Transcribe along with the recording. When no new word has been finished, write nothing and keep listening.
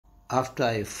After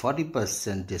a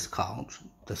 40% discount,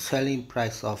 the selling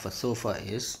price of a sofa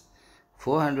is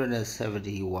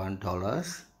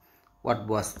 $471. What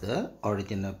was the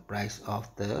original price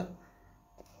of the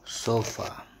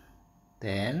sofa?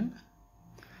 Then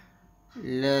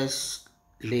let's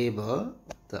label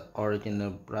the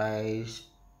original price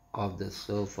of the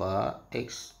sofa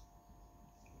X.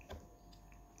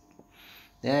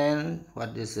 Then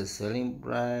what is the selling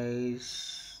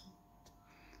price?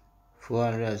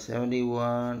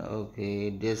 471.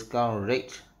 Okay, discount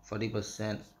rate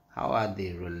 40%. How are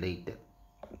they related?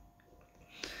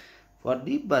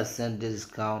 40%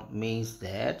 discount means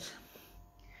that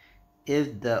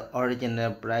if the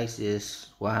original price is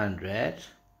 100,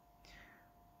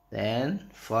 then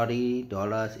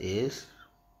 $40 is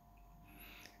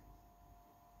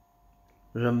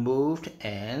removed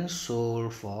and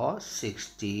sold for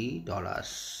 $60.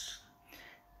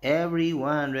 Every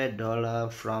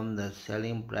 $100 from the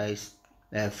selling price,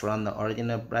 from the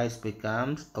original price,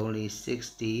 becomes only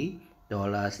 $60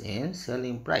 in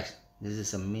selling price. This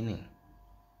is a meaning.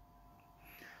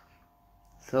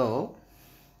 So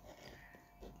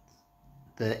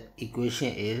the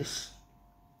equation is,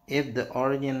 if the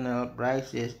original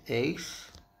price is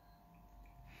X,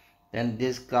 then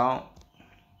discount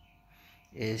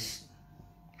is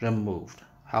removed.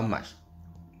 How much?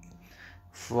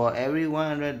 For every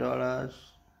 $100,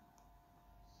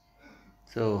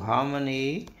 so how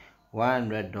many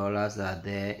 $100 are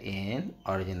there in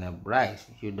original price?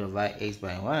 You divide X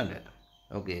by 100.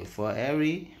 Okay, for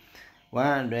every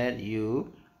 100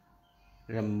 you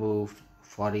remove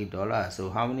 $40. So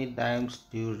how many times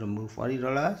do you remove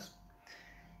 $40?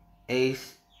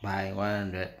 X by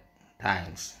 100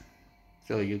 times.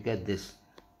 So you get this.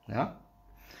 Now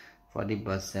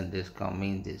 40% discount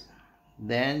means this.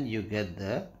 Then you get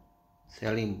the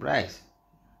selling price.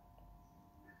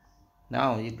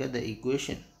 Now you get the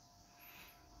equation.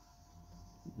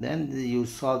 Then you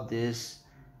solve this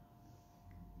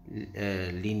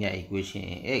linear equation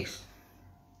in X.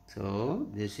 So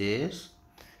this is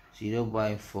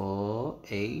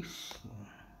 0.4x.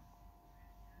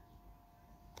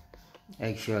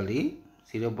 Actually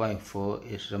 0.4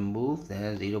 is removed,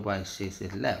 then 0.6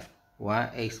 is left.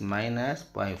 1x minus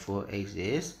 0.4x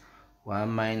is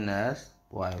 1 minus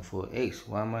 0.4x.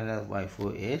 1 minus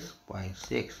 0.4 is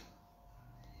 0.6.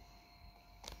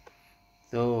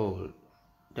 So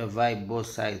divide both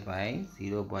sides by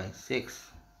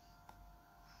 0.6.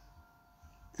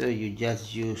 So you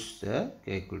just use the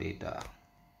calculator.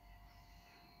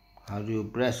 How do you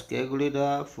press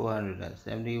calculator?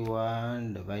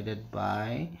 471 divided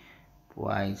by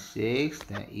 0.6,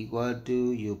 then equal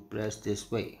to, you press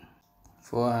this way.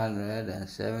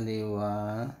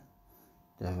 471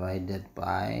 divided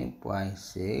by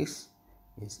 0.6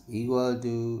 is equal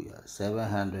to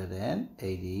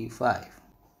 785.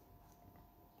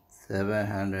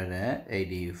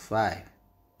 785.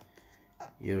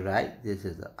 You write, this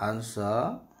is the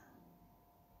answer.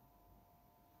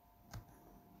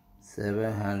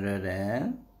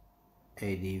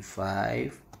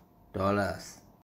 $785.